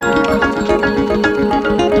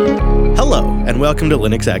welcome to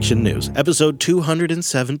Linux Action News, episode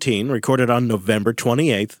 217, recorded on November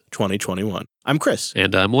 28th, 2021. I'm Chris.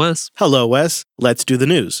 And I'm Wes. Hello, Wes. Let's do the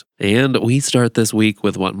news. And we start this week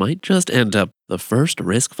with what might just end up the first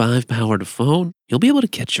RISC-V powered phone you'll be able to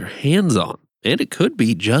get your hands on. And it could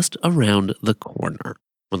be just around the corner.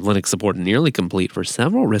 With Linux support nearly complete for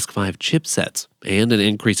several RISC-V chipsets and an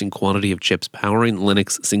increasing quantity of chips powering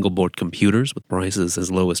Linux single-board computers with prices as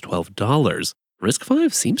low as $12, RISC-V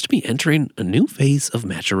seems to be entering a new phase of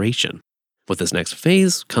maturation. With this next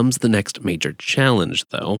phase comes the next major challenge,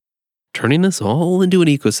 though, turning this all into an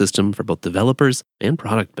ecosystem for both developers and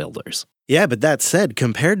product builders. Yeah, but that said,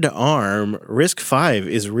 compared to ARM,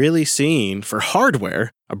 RISC-V is really seeing, for hardware,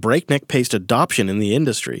 a breakneck-paced adoption in the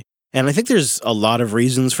industry. And I think there's a lot of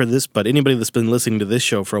reasons for this, but anybody that's been listening to this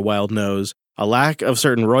show for a while knows a lack of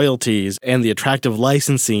certain royalties and the attractive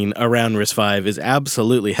licensing around RISC-V is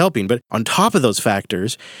absolutely helping. But on top of those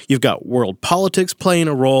factors, you've got world politics playing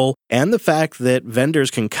a role and the fact that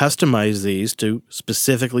vendors can customize these to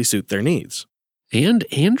specifically suit their needs. And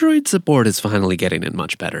Android support is finally getting in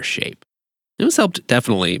much better shape. It was helped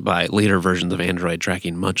definitely by later versions of Android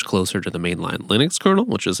tracking much closer to the mainline Linux kernel,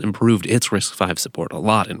 which has improved its RISC-V support a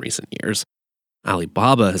lot in recent years.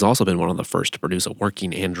 Alibaba has also been one of the first to produce a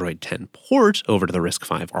working Android 10 port over to the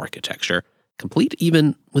RISC-V architecture, complete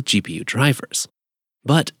even with GPU drivers.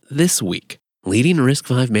 But this week, leading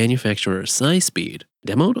RISC-V manufacturer SiSpeed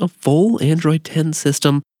demoed a full Android 10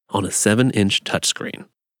 system on a 7-inch touchscreen.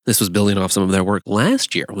 This was building off some of their work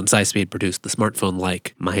last year when SiSpeed produced the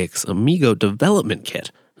smartphone-like Myax Amigo development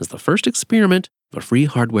kit as the first experiment of a free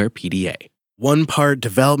hardware PDA. One part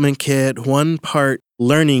development kit, one part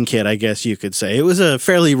learning kit, I guess you could say. It was a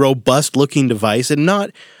fairly robust-looking device and not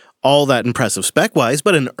all that impressive spec-wise,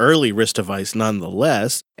 but an early RISC device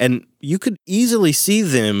nonetheless. And you could easily see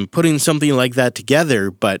them putting something like that together,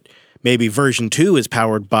 but maybe version 2 is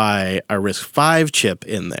powered by a RISC-V chip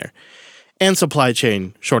in there. And supply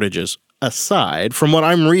chain shortages aside, from what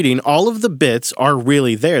I'm reading, all of the bits are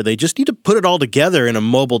really there. They just need to put it all together in a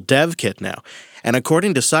mobile dev kit now. And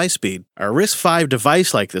according to SiSpeed, a RISC-V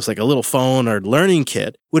device like this, like a little phone or learning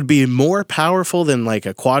kit, would be more powerful than like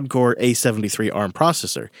a quad-core A73 ARM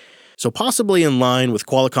processor. So possibly in line with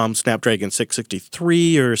Qualcomm Snapdragon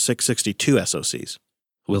 663 or 662 SoCs.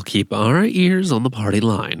 We'll keep our ears on the party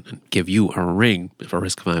line and give you a ring if a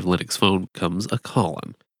RISC-V Linux phone comes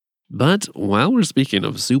a-callin'. But while we're speaking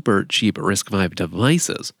of super cheap RISC-V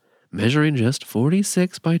devices, measuring just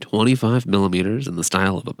 46 by 25 millimeters in the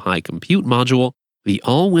style of a Pi compute module, the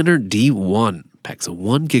all-winner D1 packs a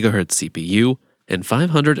 1 GHz CPU and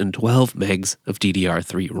 512 megs of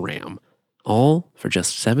DDR3 RAM, all for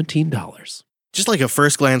just $17. Just like a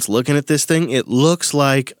first glance looking at this thing, it looks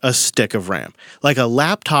like a stick of RAM, like a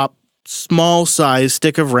laptop small size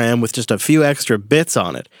stick of RAM with just a few extra bits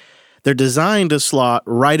on it. They're designed to slot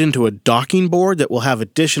right into a docking board that will have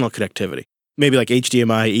additional connectivity, maybe like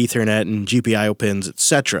HDMI, Ethernet, and GPIO pins,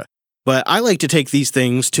 etc. But I like to take these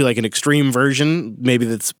things to like an extreme version, maybe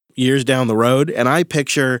that's years down the road, and I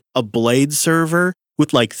picture a Blade server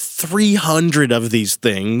with like 300 of these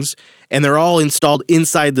things, and they're all installed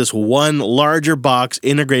inside this one larger box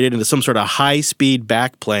integrated into some sort of high-speed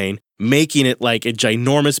backplane, making it like a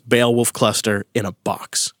ginormous Beowulf cluster in a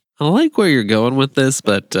box. I like where you're going with this,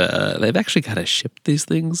 but they've actually got to ship these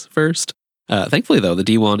things first. Thankfully, though, the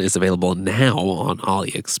D1 is available now on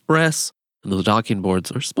AliExpress, and the docking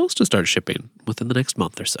boards are supposed to start shipping within the next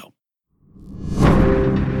month or so.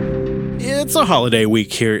 It's a holiday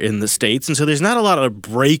week here in the States, and so there's not a lot of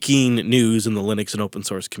breaking news in the Linux and open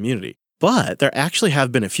source community. But there actually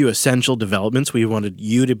have been a few essential developments we wanted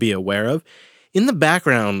you to be aware of. In the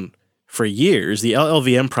background, for years, the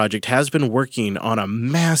LLVM project has been working on a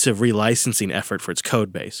massive relicensing effort for its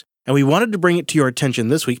code base. And we wanted to bring it to your attention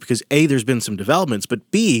this week because A, there's been some developments,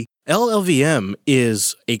 but B, LLVM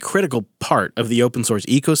is a critical part of the open source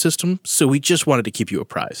ecosystem, so we just wanted to keep you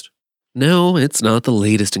apprised. No, it's not the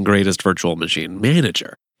latest and greatest virtual machine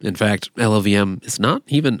manager. In fact, LLVM is not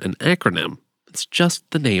even an acronym. It's just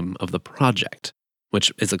the name of the project,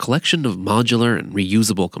 which is a collection of modular and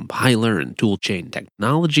reusable compiler and toolchain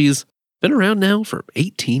technologies. Been around now for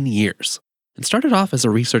 18 years. It started off as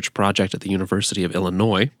a research project at the University of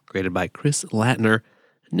Illinois, created by Chris Latner,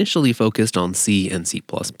 initially focused on C and C++,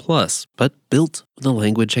 but built with a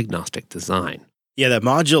language-agnostic design. Yeah, that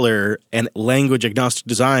modular and language-agnostic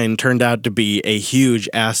design turned out to be a huge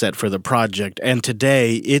asset for the project, and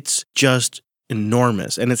today it's just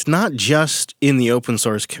enormous. And it's not just in the open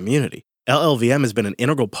source community. LLVM has been an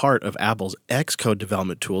integral part of Apple's Xcode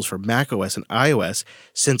development tools for macOS and iOS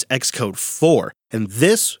since Xcode 4. And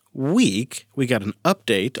this week, we got an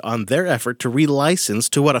update on their effort to relicense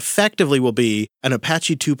to what effectively will be an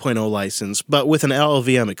Apache 2.0 license, but with an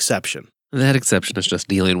LLVM exception. That exception is just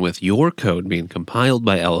dealing with your code being compiled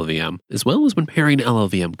by LLVM, as well as when pairing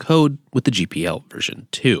LLVM code with the GPL version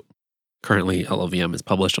 2. Currently, LLVM is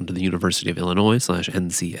published under the University of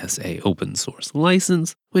Illinois/NCSA open source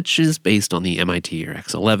license, which is based on the MIT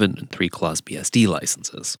X11 and 3-clause BSD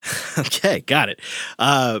licenses. Okay, got it.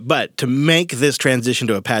 But to make this transition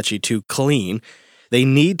to Apache 2 clean, they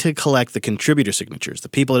need to collect the contributor signatures, the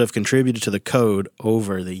people that have contributed to the code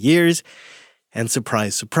over the years. And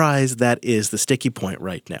surprise, surprise, that is the sticky point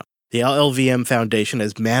right now. The LLVM Foundation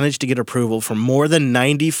has managed to get approval for more than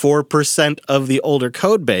 94% of the older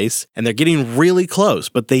code base, and they're getting really close,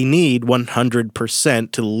 but they need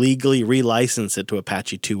 100% to legally relicense it to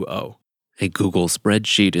Apache 2.0. A Google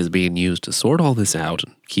spreadsheet is being used to sort all this out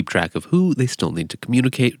and keep track of who they still need to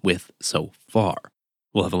communicate with so far.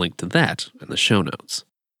 We'll have a link to that in the show notes.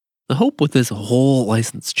 The hope with this whole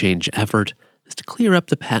license change effort is to clear up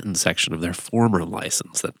the patent section of their former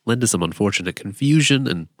license that led to some unfortunate confusion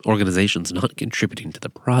and organizations not contributing to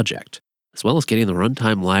the project, as well as getting the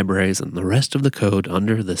runtime libraries and the rest of the code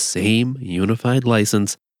under the same unified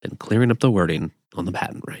license and clearing up the wording on the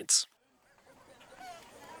patent rights.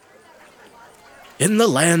 In the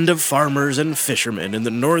land of farmers and fishermen in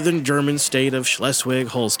the northern German state of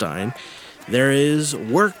Schleswig-Holstein, there is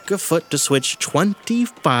work afoot to switch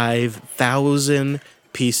 25,000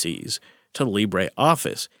 PCs to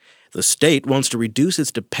LibreOffice. The state wants to reduce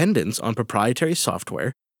its dependence on proprietary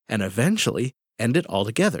software and eventually end it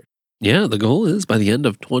altogether. Yeah, the goal is by the end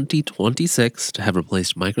of 2026 to have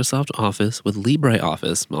replaced Microsoft Office with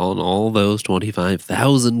LibreOffice on all those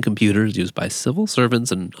 25,000 computers used by civil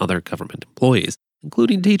servants and other government employees,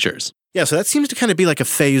 including teachers. Yeah, so that seems to kind of be like a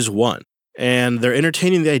phase 1. And they're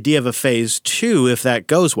entertaining the idea of a phase 2 if that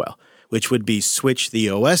goes well, which would be switch the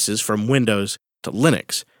OSs from Windows to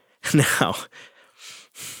Linux. Now,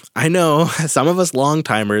 I know some of us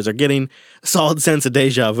long-timers are getting a solid sense of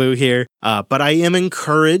deja vu here, but I am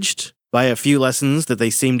encouraged by a few lessons that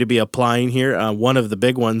they seem to be applying here. One of the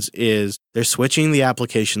big ones is they're switching the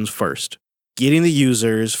applications first, getting the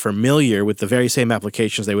users familiar with the very same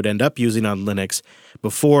applications they would end up using on Linux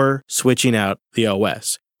before switching out the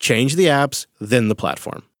OS. Change the apps, then the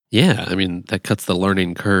platform. Yeah, I mean, that cuts the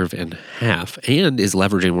learning curve in half and is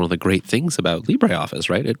leveraging one of the great things about LibreOffice,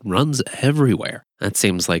 right? It runs everywhere. That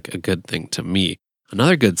seems like a good thing to me.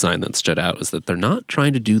 Another good sign that stood out is that they're not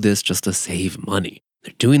trying to do this just to save money.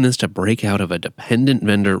 They're doing this to break out of a dependent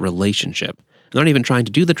vendor relationship. They're not even trying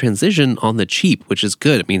to do the transition on the cheap, which is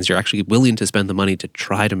good. It means you're actually willing to spend the money to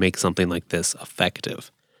try to make something like this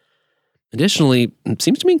effective. Additionally, it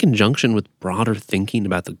seems to be in conjunction with broader thinking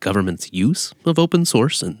about the government's use of open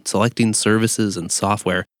source and selecting services and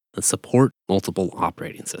software that support multiple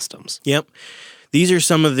operating systems. Yep. These are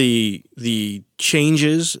some of the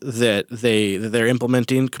changes that they're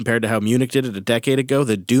implementing compared to how Munich did it a decade ago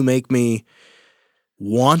that do make me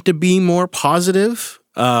want to be more positive.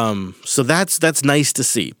 So that's nice to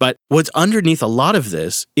see. But what's underneath a lot of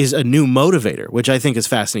this is a new motivator, which I think is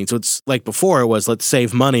fascinating. So it's like before it was, let's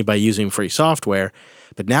save money by using free software.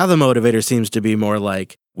 But now the motivator seems to be more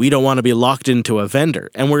like, we don't want to be locked into a vendor.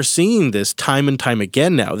 And we're seeing this time and time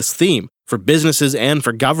again now, this theme for businesses and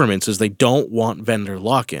for governments is they don't want vendor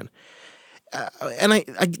lock-in. And I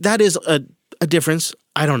that is a difference.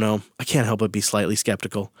 I don't know. I can't help but be slightly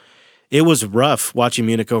skeptical. It was rough watching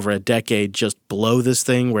Munich over a decade just blow this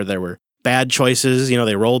thing where there were bad choices. You know,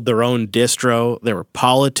 they rolled their own distro. There were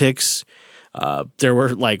politics. There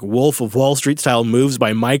were like Wolf of Wall Street style moves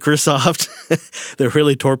by Microsoft that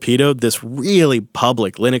really torpedoed this really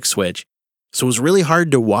public Linux switch. So it was really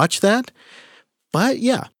hard to watch that. But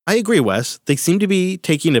yeah, I agree, Wes. They seem to be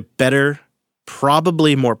taking a better,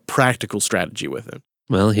 probably more practical strategy with it.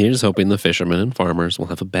 Well, here's hoping the fishermen and farmers will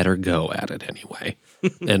have a better go at it anyway.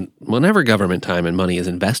 And whenever government time and money is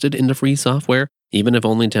invested into free software, even if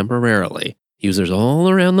only temporarily, users all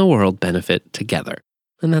around the world benefit together.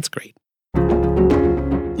 And that's great.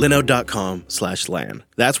 Linode.com/LAN.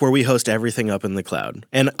 That's where we host everything up in the cloud.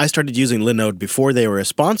 And I started using Linode before they were a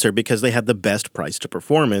sponsor because they had the best price to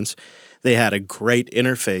performance. They had a great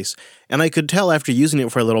interface. And I could tell after using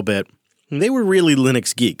it for a little bit, they were really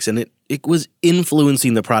Linux geeks, and it was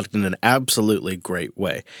influencing the product in an absolutely great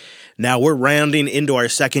way. Now we're rounding into our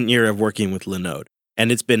second year of working with Linode, and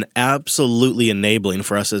it's been absolutely enabling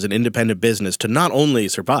for us as an independent business to not only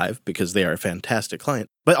survive, because they are a fantastic client,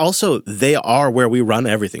 but also they are where we run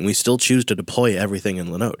everything. We still choose to deploy everything in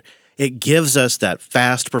Linode. It gives us that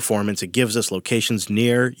fast performance. It gives us locations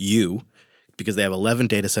near you, because they have 11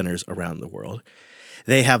 data centers around the world.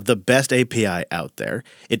 They have the best API out there.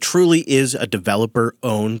 It truly is a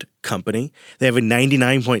developer-owned company. They have a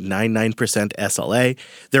 99.99% SLA.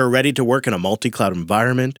 They're ready to work in a multi-cloud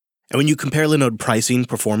environment. And when you compare Linode pricing,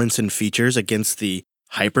 performance, and features against the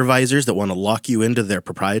hypervisors that want to lock you into their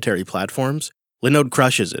proprietary platforms, Linode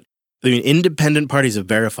crushes it. I mean, independent parties have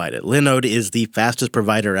verified it. Linode is the fastest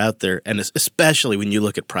provider out there, and especially when you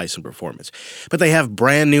look at price and performance. But they have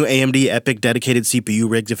brand new AMD EPYC dedicated CPU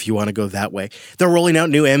rigs if you want to go that way. They're rolling out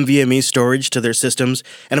new NVMe storage to their systems,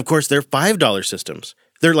 and of course, their $5 systems.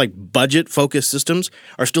 Their budget-focused systems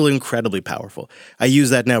are still incredibly powerful. I use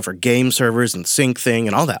that now for game servers and SyncThing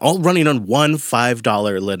and all that, all running on one $5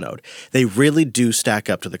 Linode. They really do stack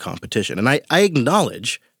up to the competition, and I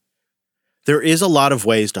acknowledge there is a lot of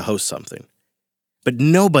ways to host something, but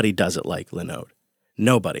nobody does it like Linode.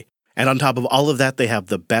 Nobody. And on top of all of that, they have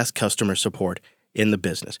the best customer support in the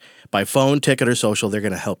business. By phone, ticket, or social, they're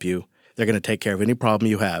going to help you. They're going to take care of any problem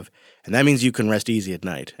you have, and that means you can rest easy at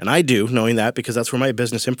night. And I do, knowing that, because that's where my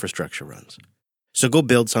business infrastructure runs. So go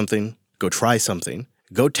build something, go try something,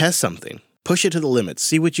 go test something, push it to the limits,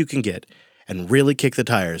 see what you can get, and really kick the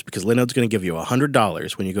tires, because Linode's going to give you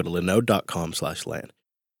 $100 when you go to linode.com/LAN.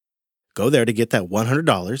 Go there to get that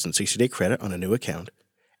 $100 and 60-day credit on a new account,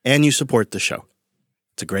 and you support the show.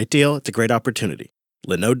 It's a great deal. It's a great opportunity.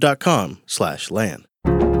 Linode.com/LAN.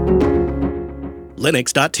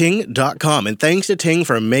 Linux.ting.com, and thanks to Ting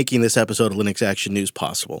for making this episode of Linux Action News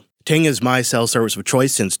possible. Ting is my cell service of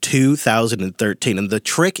choice since 2013, and the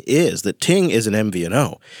trick is that Ting is an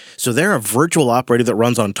MVNO. So they're a virtual operator that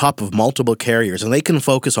runs on top of multiple carriers, and they can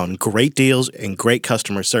focus on great deals and great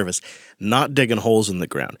customer service, not digging holes in the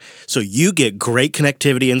ground. So you get great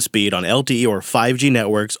connectivity and speed on LTE or 5G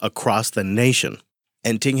networks across the nation.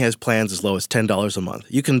 And Ting has plans as low as $10 a month.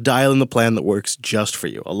 You can dial in the plan that works just for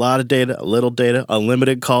you. A lot of data, a little data,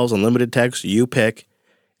 unlimited calls, unlimited texts, you pick.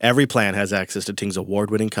 Every plan has access to Ting's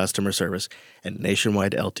award-winning customer service and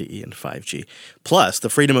nationwide LTE and 5G. Plus, the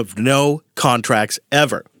freedom of no contracts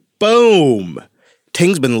ever. Boom!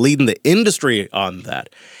 Ting's been leading the industry on that.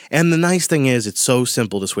 And the nice thing is, it's so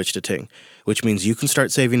simple to switch to Ting, which means you can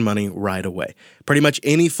start saving money right away. Pretty much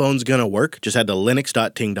any phone's going to work. Just head to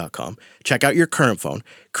linux.ting.com, check out your current phone,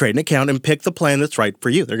 create an account, and pick the plan that's right for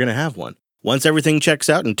you. They're going to have one. Once everything checks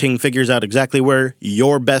out and Ting figures out exactly where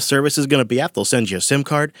your best service is going to be at, they'll send you a SIM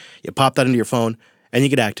card, you pop that into your phone, and you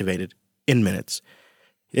get activated in minutes.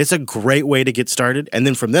 It's a great way to get started, and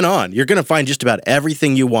then from then on, you're going to find just about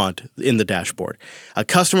everything you want in the dashboard. A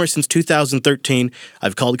customer since 2013,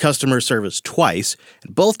 I've called customer service twice,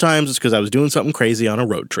 and both times it's because I was doing something crazy on a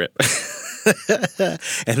road trip.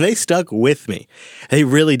 And they stuck with me. They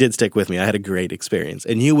really did stick with me. I had a great experience,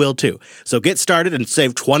 and you will too. So get started and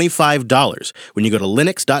save $25 when you go to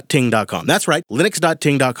linux.ting.com. That's right,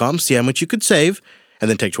 linux.ting.com. See how much you could save, and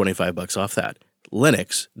then take $25 off that.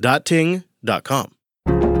 linux.ting.com.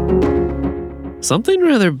 Something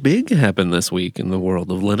rather big happened this week in the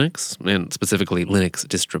world of Linux, and specifically Linux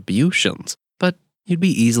distributions, but you'd be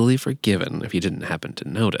easily forgiven if you didn't happen to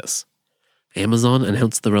notice. Amazon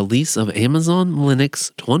announced the release of Amazon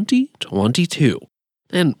Linux 2022.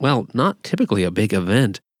 And, well, not typically a big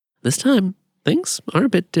event. This time, things are a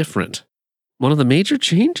bit different. One of the major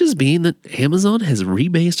changes being that Amazon has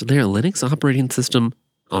rebased their Linux operating system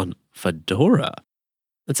on Fedora.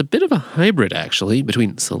 It's a bit of a hybrid, actually,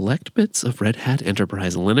 between select bits of Red Hat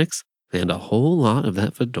Enterprise Linux and a whole lot of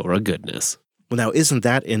that Fedora goodness. Well, now, isn't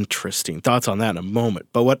that interesting? Thoughts on that in a moment.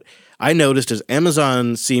 But what I noticed is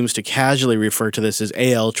Amazon seems to casually refer to this as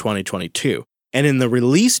AL 2022. And in the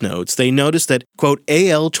release notes, they noticed that, quote,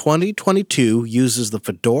 AL 2022 uses the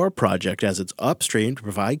Fedora project as its upstream to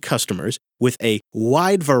provide customers with a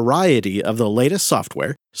wide variety of the latest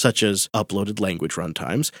software, such as uploaded language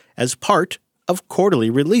runtimes, as part of quarterly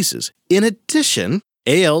releases. In addition,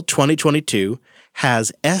 AL 2022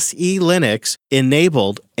 has SE Linux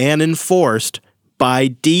enabled and enforced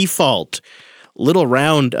by default. Little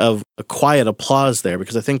round of a quiet applause there,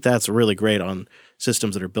 because I think that's really great on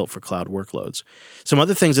systems that are built for cloud workloads. Some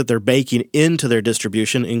other things that they're baking into their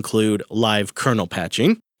distribution include live kernel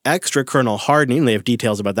patching, extra kernel hardening. They have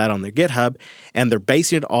details about that on their GitHub, and they're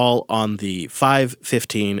basing it all on the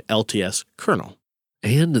 5.15 LTS kernel.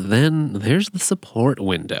 And then there's the support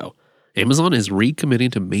window. Amazon is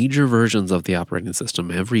recommitting to major versions of the operating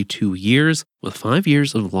system every 2 years, with 5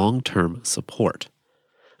 years of long-term support.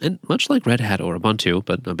 And much like Red Hat or Ubuntu,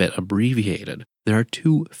 but a bit abbreviated, there are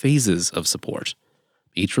 2 phases of support.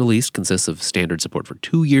 Each release consists of standard support for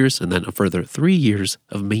 2 years and then a further 3 years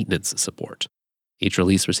of maintenance support. Each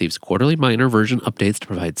release receives quarterly minor version updates to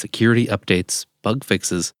provide security updates, bug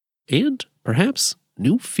fixes, and perhaps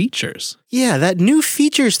new features. Yeah, that new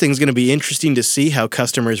features thing is going to be interesting to see how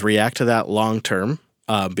customers react to that long term,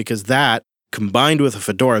 because that, combined with a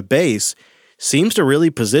Fedora base, seems to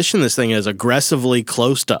really position this thing as aggressively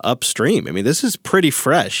close to upstream. I mean, this is pretty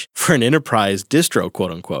fresh for an enterprise distro,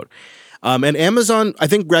 quote unquote. And Amazon, I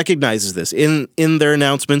think, recognizes this. In their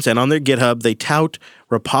announcements and on their GitHub, they tout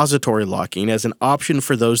repository locking as an option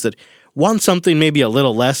for those that want something maybe a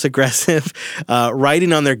little less aggressive.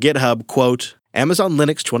 Writing on their GitHub, quote, Amazon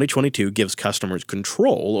Linux 2022 gives customers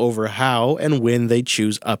control over how and when they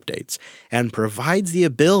choose updates and provides the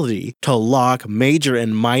ability to lock major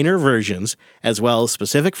and minor versions as well as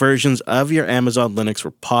specific versions of your Amazon Linux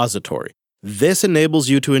repository. This enables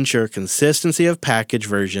you to ensure consistency of package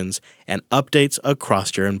versions and updates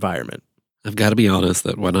across your environment. I've got to be honest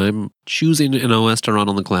that when I'm choosing an OS to run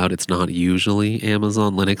on the cloud, it's not usually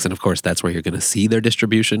Amazon Linux. And of course, that's where you're going to see their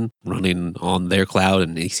distribution running on their cloud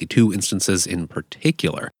and EC2 instances in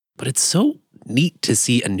particular. But it's so neat to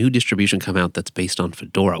see a new distribution come out that's based on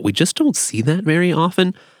Fedora. We just don't see that very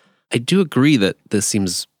often. I do agree that this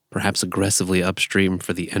seems perhaps aggressively upstream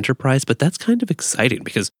for the enterprise, but that's kind of exciting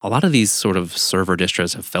because a lot of these sort of server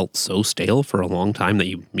distros have felt so stale for a long time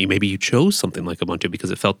that maybe you chose something like Ubuntu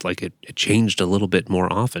because it felt like it changed a little bit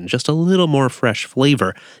more often, just a little more fresh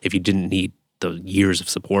flavor if you didn't need the years of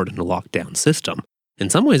support in a lockdown system. In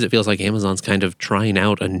some ways, it feels like Amazon's kind of trying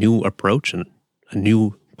out a new approach and a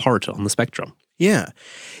new part on the spectrum. Yeah,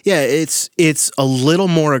 it's a little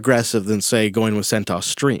more aggressive than, say, going with CentOS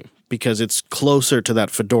Stream, because it's closer to that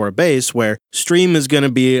Fedora base where Stream is going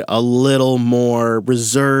to be a little more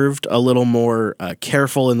reserved, a little more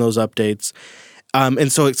careful in those updates.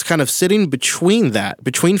 And so it's kind of sitting between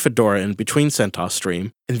Fedora and between CentOS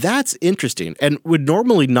Stream. And that's interesting and would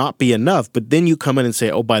normally not be enough. But then you come in and say,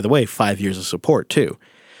 oh, by the way, 5 years of support too,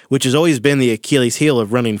 which has always been the Achilles heel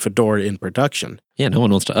of running Fedora in production. Yeah, no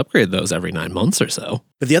one wants to upgrade those every 9 months or so.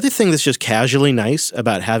 But the other thing that's just casually nice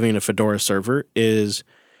about having a Fedora server is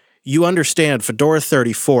you understand Fedora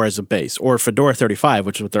 34 as a base, or Fedora 35,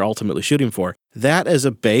 which is what they're ultimately shooting for. That as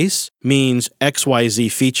a base means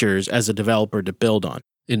XYZ features as a developer to build on.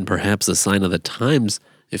 In perhaps a sign of the times,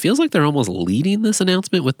 it feels like they're almost leading this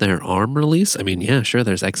announcement with their ARM release. I mean, yeah, sure,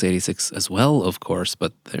 there's x86 as well, of course,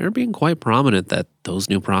 but they're being quite prominent that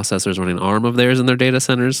those new processors running ARM of theirs in their data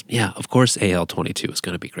centers, yeah, of course AL22 is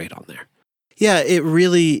going to be great on there. Yeah, it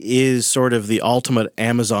really is sort of the ultimate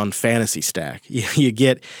Amazon fantasy stack. You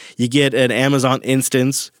get an Amazon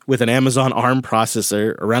instance with an Amazon ARM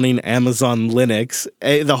processor running Amazon Linux.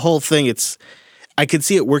 The whole thing, I could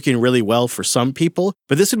see it working really well for some people,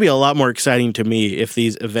 but this would be a lot more exciting to me if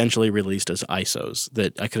these eventually released as ISOs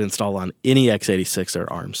that I could install on any x86 or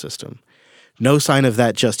ARM system. No sign of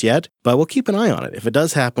that just yet, but we'll keep an eye on it. If it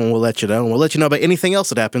does happen, we'll let you know, and we'll let you know about anything else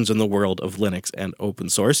that happens in the world of Linux and open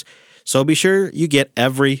source. So be sure you get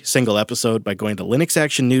every single episode by going to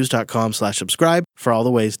linuxactionnews.com/subscribe for all the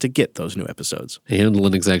ways to get those new episodes. And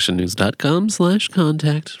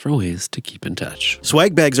linuxactionnews.com/contact for ways to keep in touch.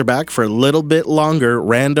 Swag bags are back for a little bit longer.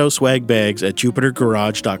 Rando swag bags at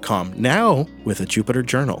jupitergarage.com. Now with a Jupiter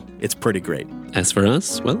journal. It's pretty great. As for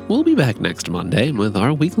us, well, we'll be back next Monday with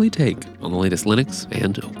our weekly take on the latest Linux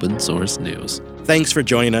and open source news. Thanks for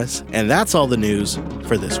joining us, and that's all the news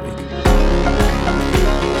for this week.